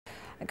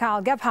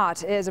Karl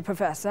Gebhardt is a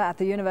professor at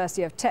the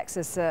University of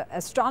Texas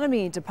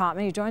Astronomy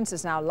Department. He joins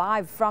us now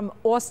live from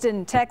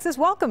Austin, Texas.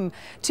 Welcome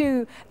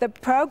to the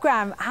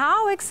program.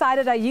 How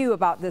excited are you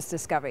about this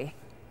discovery?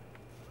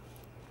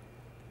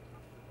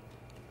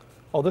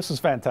 Oh, this is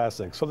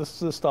fantastic. So this is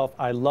the stuff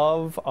I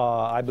love.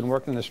 I've been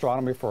working in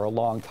astronomy for a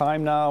long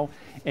time now,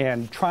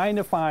 and trying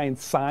to find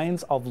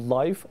signs of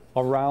life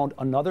around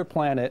another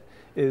planet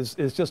is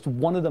just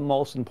one of the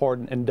most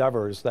important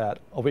endeavors that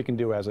we can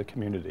do as a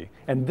community.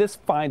 And this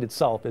find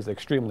itself is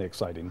extremely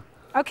exciting.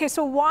 Okay,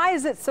 so why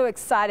is it so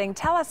exciting?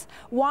 Tell us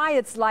why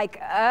it's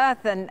like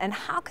Earth, and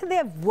how can they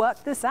have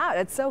worked this out?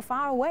 It's so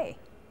far away.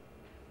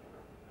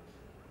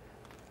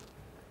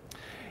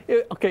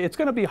 Okay, it's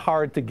going to be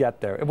hard to get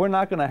there. We're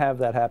not going to have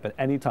that happen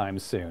anytime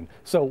soon.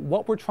 So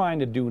what we're trying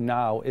to do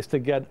now is to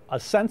get a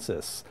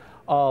census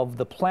of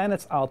the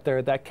planets out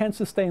there that can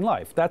sustain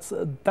life. That's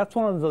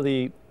one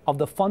of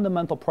the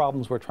fundamental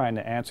problems we're trying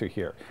to answer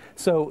here.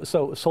 So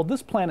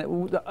this planet,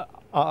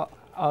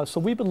 so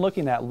we've been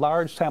looking at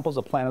large samples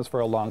of planets for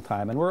a long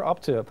time, and we're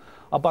up to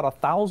about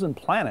 1,000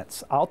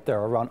 planets out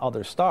there around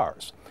other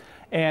stars.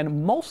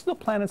 And most of the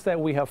planets that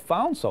we have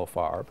found so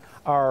far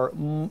are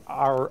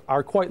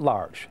quite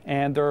large,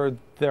 and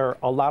they're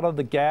a lot of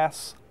the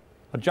gas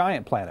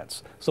giant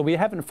planets. So we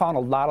haven't found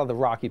a lot of the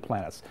rocky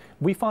planets.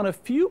 We found a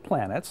few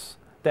planets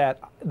that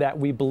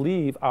we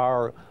believe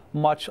are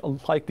much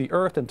like the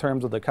Earth in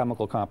terms of the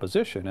chemical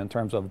composition, in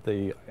terms of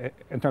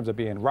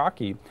being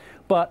rocky.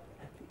 But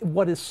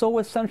what is so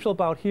essential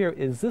about here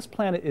is this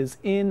planet is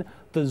in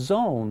the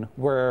zone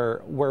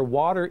where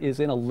water is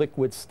in a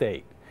liquid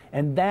state.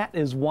 And that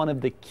is one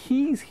of the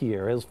keys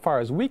here, as far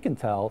as we can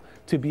tell,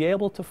 to be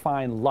able to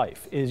find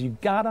life, is you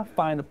gotta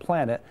find a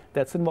planet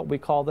that's in what we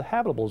call the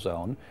habitable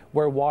zone,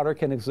 where water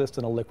can exist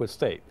in a liquid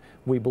state.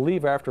 We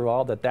believe, after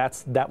all,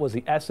 that was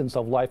the essence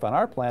of life on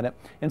our planet,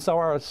 and so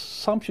our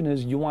assumption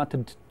is you want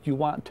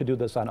to do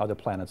this on other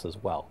planets as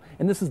well.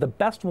 And this is the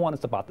best one.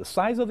 It's about the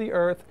size of the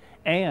Earth,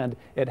 and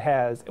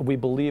we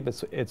believe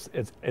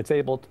it's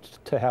able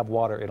to have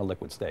water in a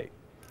liquid state.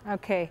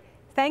 Okay.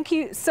 Thank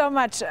you so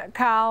much,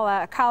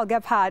 Karl. Karl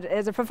Gebhardt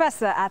is a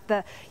professor at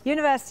the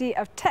University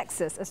of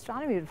Texas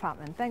Astronomy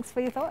Department. Thanks for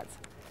your thoughts.